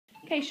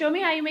Okay, show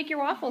me how you make your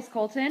waffles,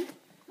 Colton.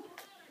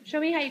 Show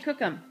me how you cook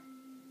them.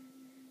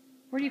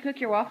 Where do you cook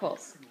your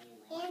waffles?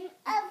 In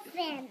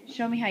oven.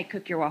 Show me how you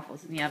cook your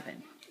waffles in the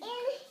oven. In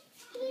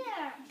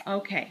here.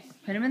 Okay,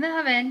 put them in the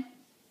oven.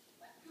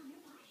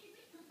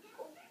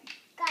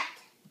 Got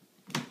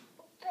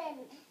open.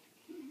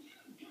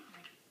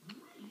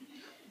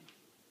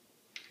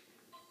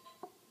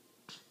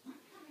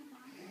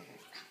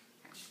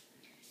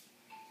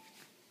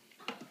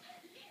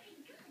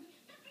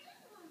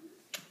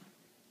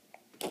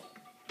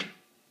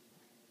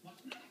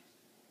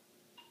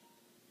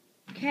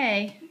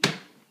 Okay.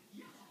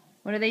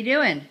 What are they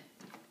doing?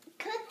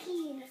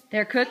 Cooking.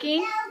 They're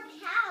cooking? Couch.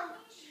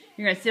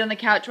 You're going to sit on the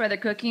couch while they're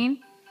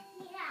cooking?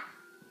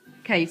 Yeah.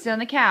 Okay, you sit on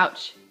the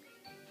couch.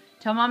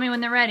 Tell Mommy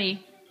when they're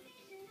ready.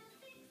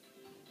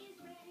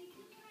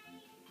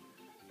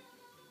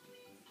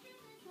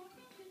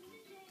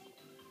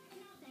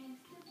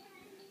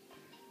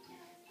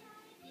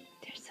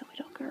 There's the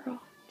little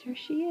girl. There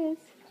she is.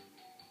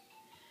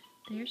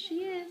 There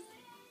she is.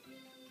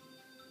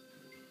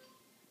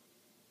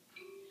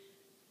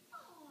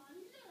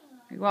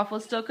 Are your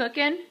waffles still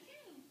cooking?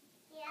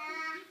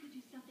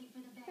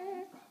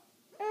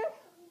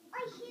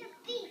 I hear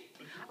a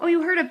beep. Oh,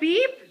 you heard a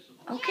beep?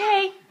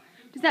 Okay.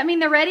 Does that mean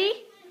they're ready?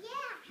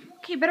 Yeah.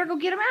 Okay, better go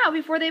get them out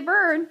before they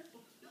burn.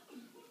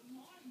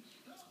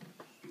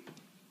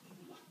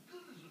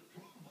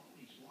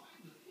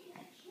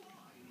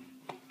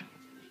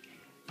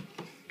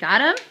 Got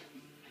them?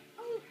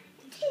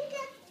 Take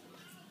it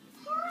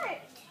apart.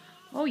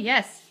 Oh,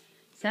 yes.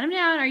 Set them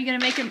down. Are you going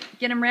to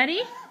get them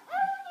ready? Oh,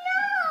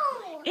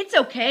 no. It's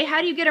okay.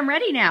 How do you get them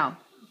ready now?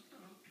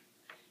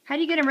 How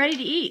do you get them ready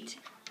to eat?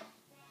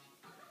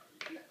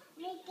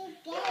 Make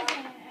it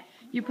together.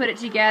 You put it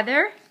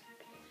together?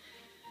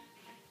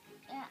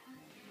 Yeah.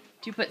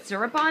 Do you put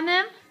syrup on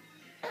them?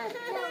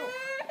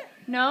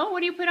 No? What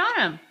do you put on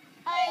them?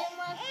 I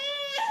want to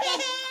get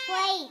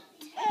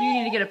a plate. You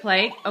need to get a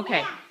plate?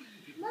 Okay.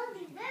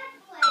 Mommy, that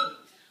plate.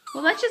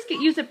 Well, let's just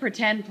use a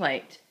pretend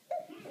plate.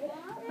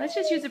 Let's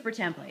just use a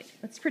pretend plate.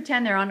 Let's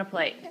pretend they're on a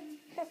plate.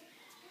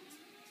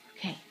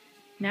 Okay.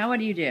 Now what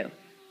do you do?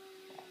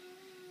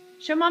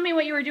 Show Mommy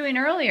what you were doing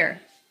earlier.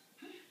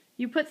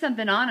 You put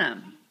something on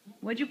them.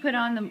 What'd you put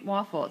on the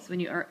waffles when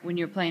you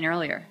were playing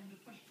earlier?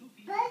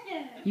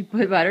 Butter. You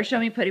put butter. Show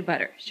me putting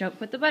butter.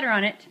 Put the butter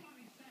on it.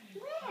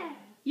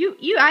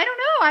 Where? I don't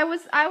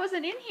know. I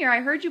wasn't in here.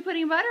 I heard you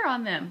putting butter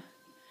on them.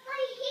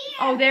 Right here.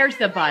 Oh, there's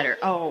the butter.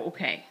 Oh,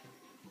 okay.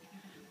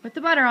 Put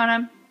the butter on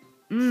them.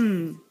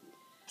 Mmm.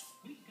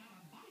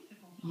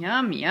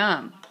 Yum,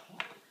 yum.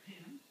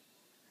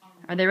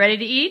 Are they ready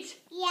to eat?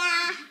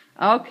 Yeah.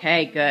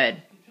 Okay,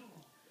 good.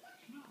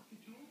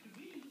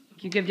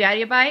 Can you give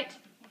Daddy a bite?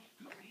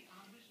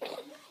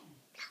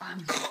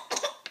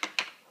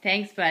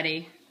 Thanks,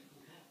 buddy.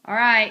 All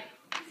right.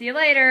 See you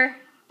later.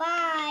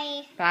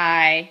 Bye.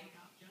 Bye.